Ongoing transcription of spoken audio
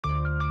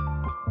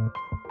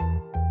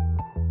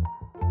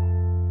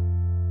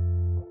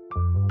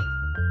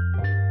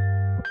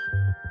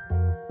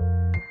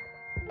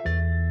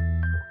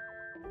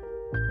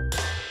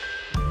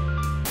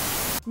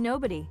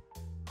Nobody.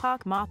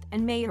 Hawk Moth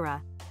and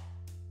Mayura.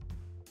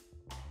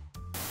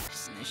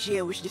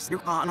 She was just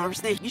on our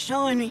stage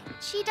showing me.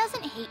 She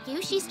doesn't hate you,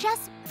 she's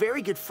just...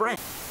 Very good friend.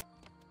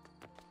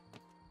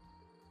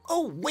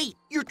 Oh, wait,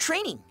 you're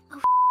training. Oh,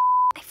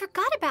 I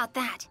forgot about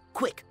that.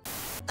 Quick,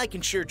 I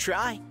can sure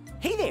try.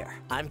 Hey there,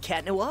 I'm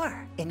Cat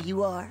Noir, and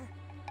you are?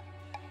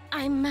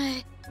 I'm,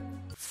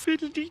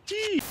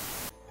 Fiddle-dee-dee.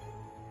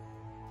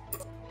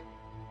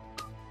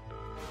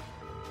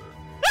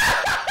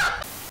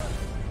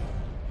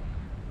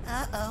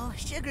 Uh-oh,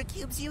 Sugar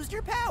Cube's used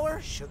her power.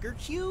 Sugar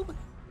Cube?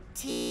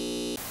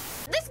 T.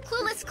 This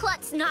clueless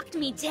klutz knocked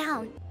me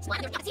down.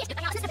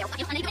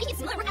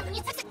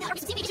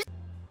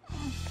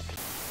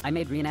 I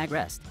made Gabriel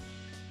Agreste.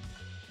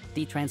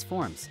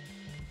 Transforms.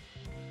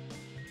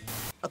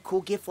 A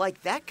cool gift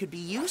like that could be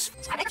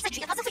useful.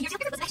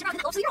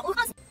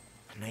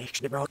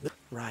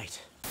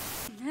 Right.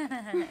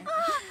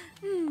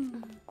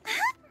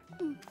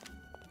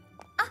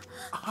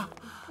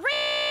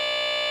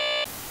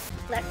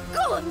 Let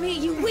go of me,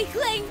 you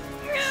weakling!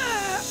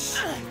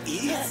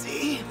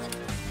 Easy.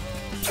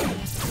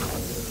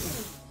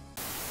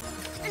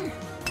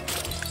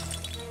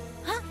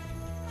 Huh?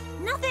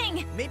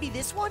 Nothing! Maybe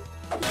this one?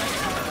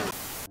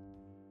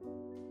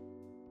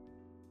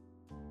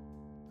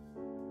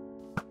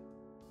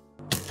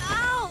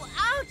 Ow!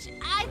 Ouch!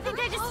 I think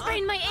I just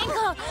sprained my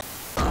ankle!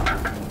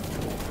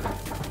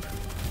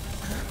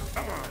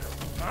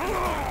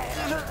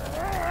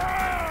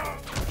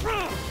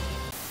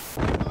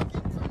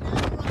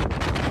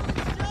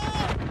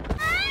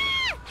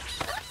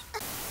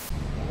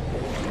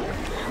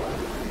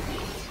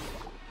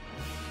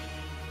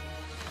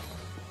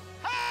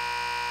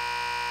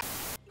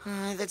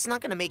 That's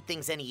not gonna make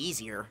things any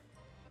easier.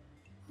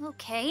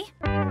 Okay.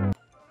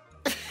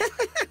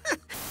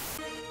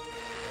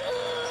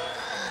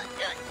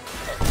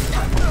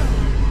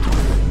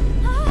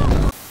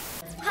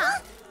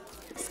 Huh?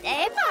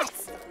 Stay back!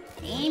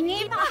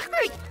 Stay back!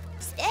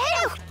 Stay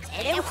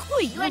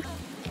back!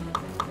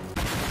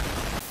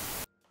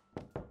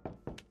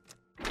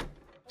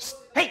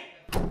 Hey!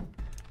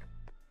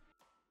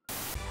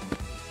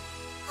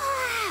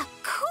 Ah,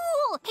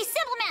 cool! Hey,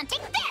 Civil Man,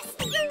 take this!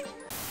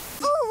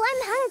 Ooh,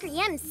 I'm hungry.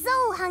 I'm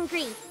so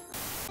hungry.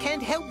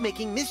 Can't help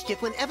making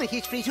mischief whenever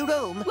he's free to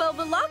roam. Well,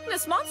 the Loch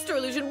Ness Monster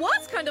illusion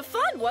was kind of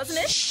fun, wasn't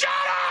it? Shut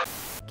up!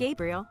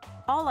 Gabriel,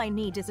 all I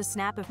need is a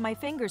snap of my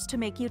fingers to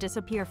make you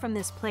disappear from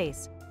this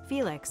place.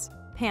 Felix,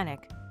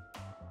 panic.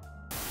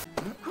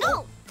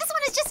 No! This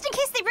one is just in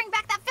case they bring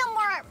back that film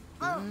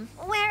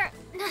where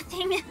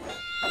nothing...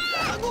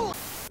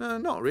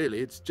 Not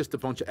really. It's just a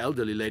bunch of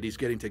elderly ladies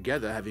getting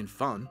together having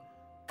fun.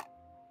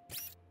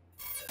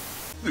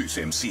 This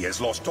MC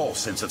has lost all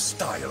sense of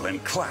style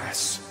and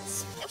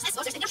class.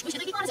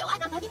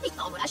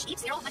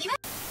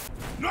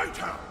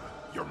 Nightowl!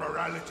 Your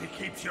morality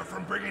keeps you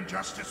from bringing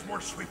justice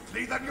more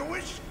swiftly than you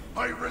wish.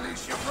 I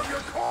release you from your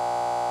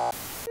core.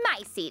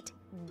 My seat.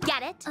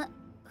 Get it?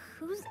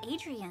 Who's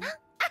Adrian?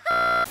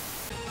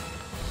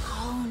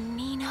 Oh,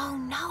 Nino,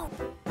 no.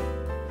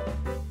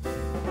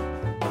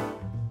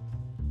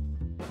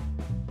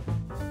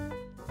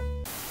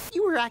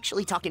 You were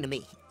actually talking to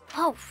me.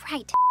 Oh,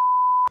 right.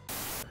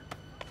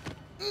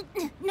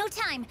 No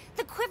time.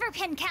 The quiver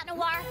pin, Cat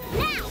Noir.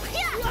 Now!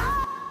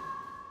 Yeah!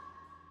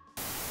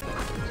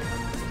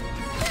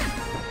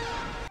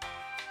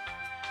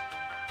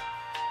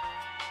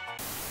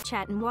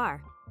 Chat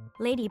Noir.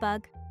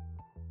 Ladybug.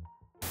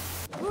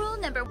 Rule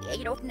number...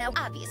 No,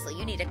 obviously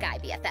you need a guy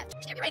BFF.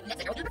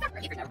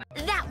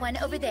 That one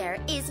over there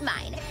is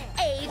mine.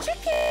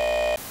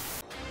 Adrian.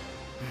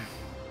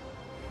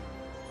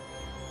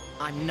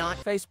 I'm not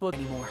Facebook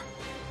anymore.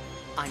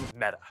 I'm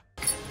Meta.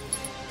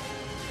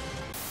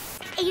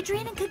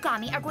 Adrian and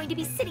Kagami are going to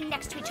be sitting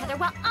next to each other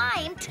while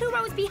I'm 2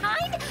 rows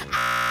behind.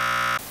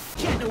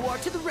 Cat Noir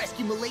to the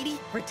rescue, m'lady.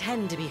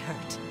 Pretend to be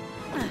hurt.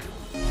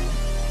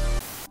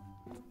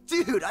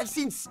 Dude, I've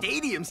seen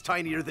stadiums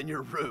tinier than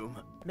your room.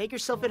 Make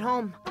yourself at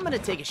home. I'm gonna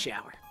take a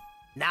shower.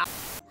 Now.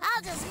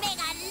 I'll just make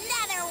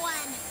another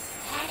one.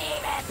 An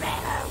even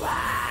bigger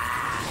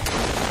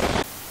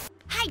one.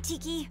 Hi,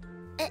 Tiki.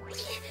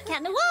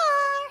 Cat Noir.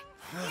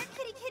 Here,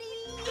 kitty,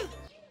 kitty.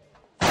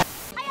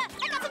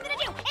 I got something to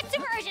do. It's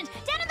super urgent.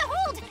 Down in the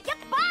hold. Yep,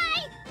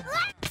 bye.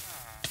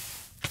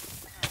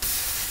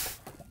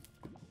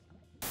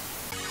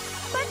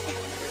 But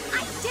I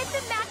did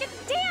the magic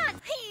dance.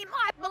 Hey,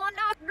 my belong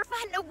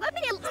find no women.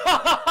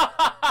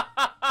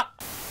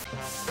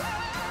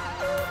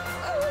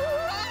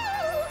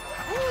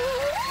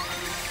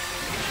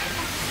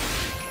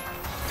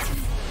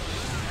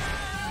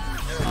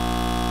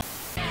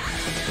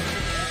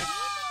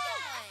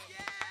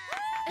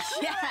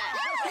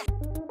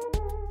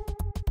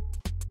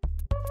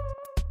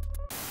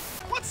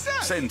 What's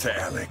that? Send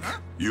to Alec.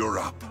 You're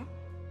up.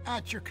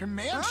 At your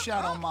command,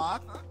 Shadow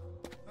Moth.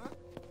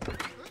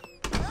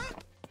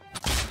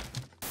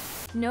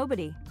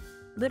 Nobody.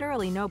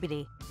 Literally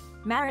nobody.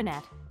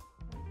 Marinette.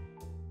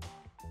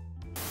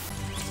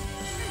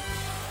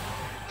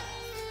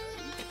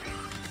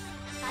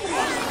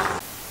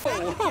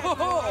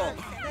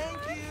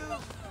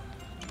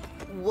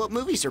 what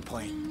movies are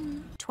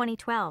playing?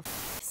 2012.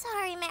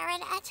 Sorry,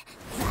 Marinette,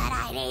 but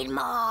I need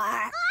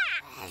more.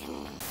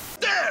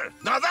 There!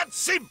 Now that's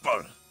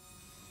simple!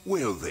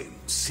 Well then,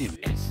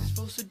 simple.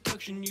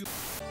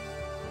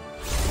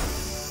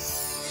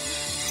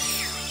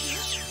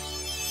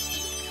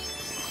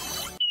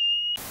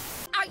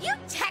 Are you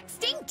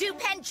texting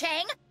Dupen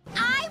Chang?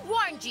 I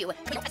warned you.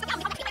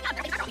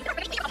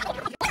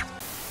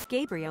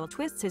 Gabriel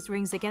twists his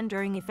rings again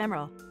during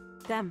Ephemeral.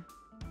 Them.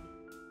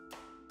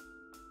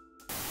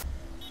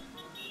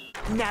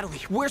 Natalie,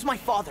 where's my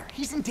father?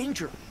 He's in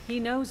danger. He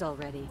knows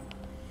already.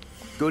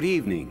 Good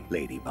evening,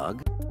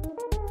 Ladybug.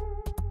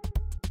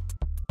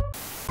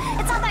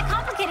 It's not that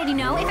complicated, you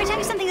know. If I tell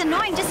you something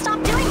annoying, just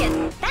stop doing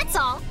it. That's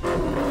all.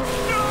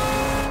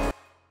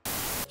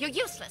 You're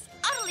useless.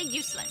 Utterly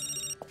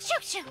useless. Shoo,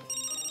 shoo.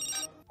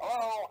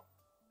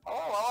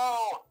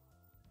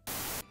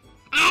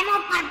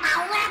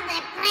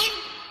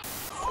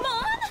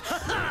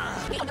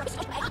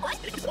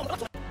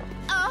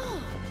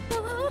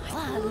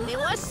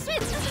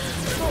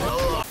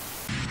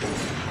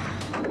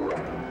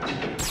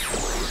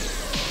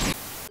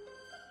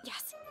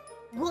 Yes.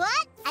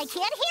 What? I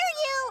can't hear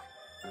you.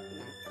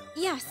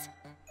 Yes.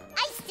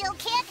 I still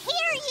can't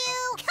hear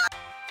you.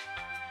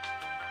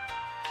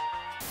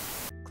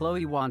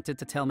 Chloe wanted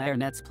to tell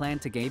Marinette's plan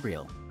to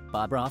Gabriel.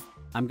 Bob Roth,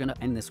 I'm gonna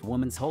end this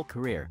woman's whole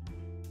career.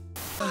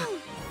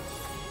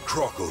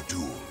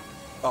 Crocoduel,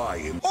 I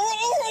am...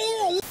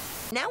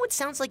 Now it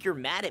sounds like you're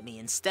mad at me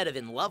instead of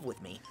in love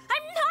with me.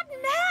 I'm not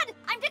mad.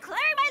 I'm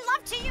declaring my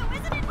love to you.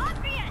 Isn't it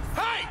obvious?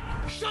 Hey!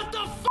 Shut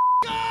the f***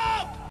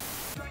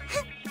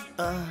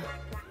 up!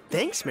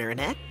 Thanks,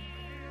 Marinette.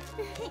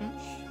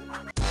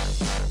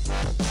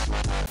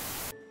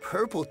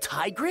 Purple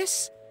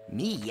tigress?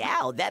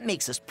 Meow, that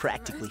makes us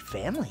practically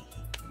family.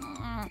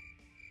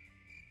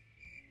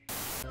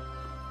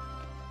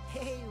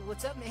 Hey,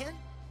 what's up, man?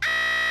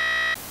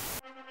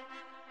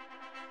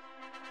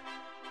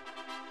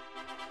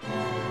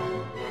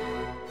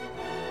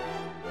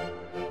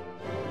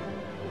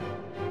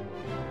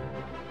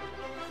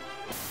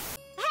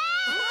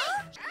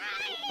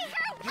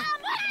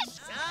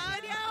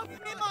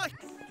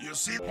 You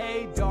see...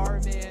 Hey,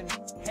 Darman.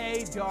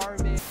 Hey,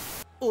 Darman.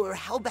 Or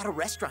how about a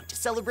restaurant to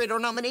celebrate our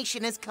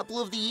nomination as Couple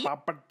of the Year?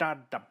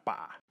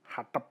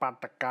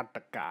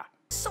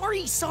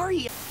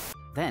 Sorry.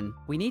 Then,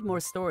 we need more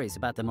stories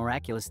about the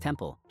miraculous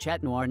temple.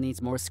 Chat Noir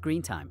needs more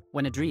screen time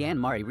when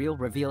Adrienne-Marie real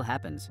reveal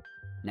happens.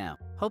 Now,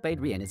 hope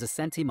Adrienne is a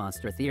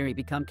Sentimonster theory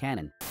become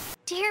canon.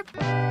 Dear,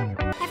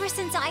 ever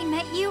since I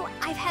met you,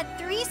 I've had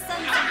 3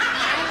 sons of...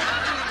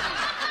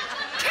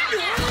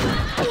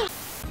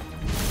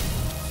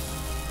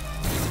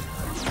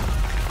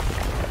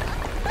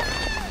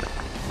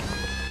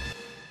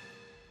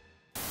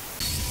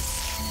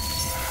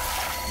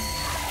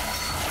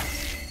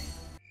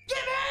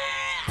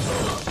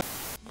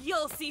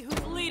 You'll see who's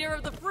leader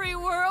of the free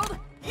world.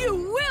 You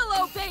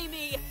will obey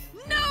me.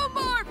 No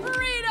more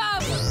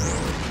freedom.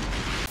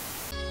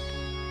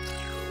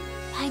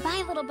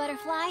 Bye-bye, little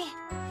butterfly.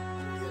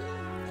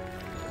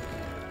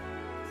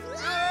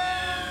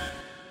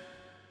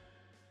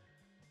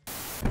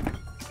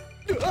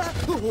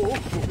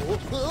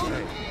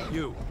 Hey,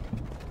 you.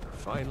 You're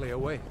finally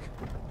awake.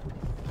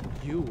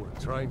 You were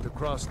trying to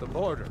cross the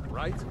border,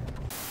 right?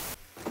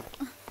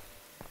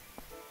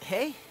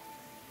 Hey.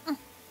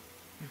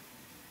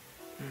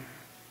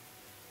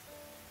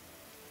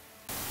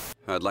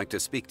 I'd like to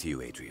speak to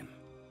you, Adrian.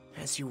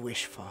 As you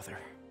wish, Father.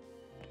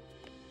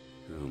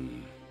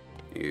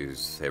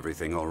 Is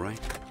everything all right?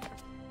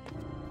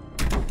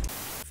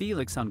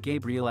 Felix on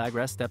Gabriel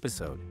Agreste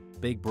episode.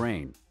 Big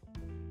brain.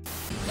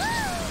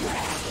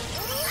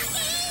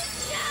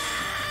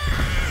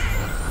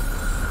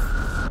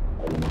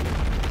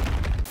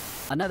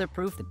 Another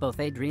proof that both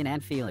Adrian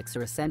and Felix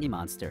are a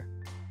Sentimonster.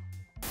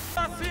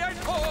 The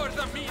 #1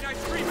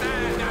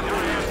 fan, and I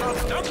am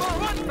the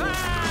 #1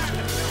 fan!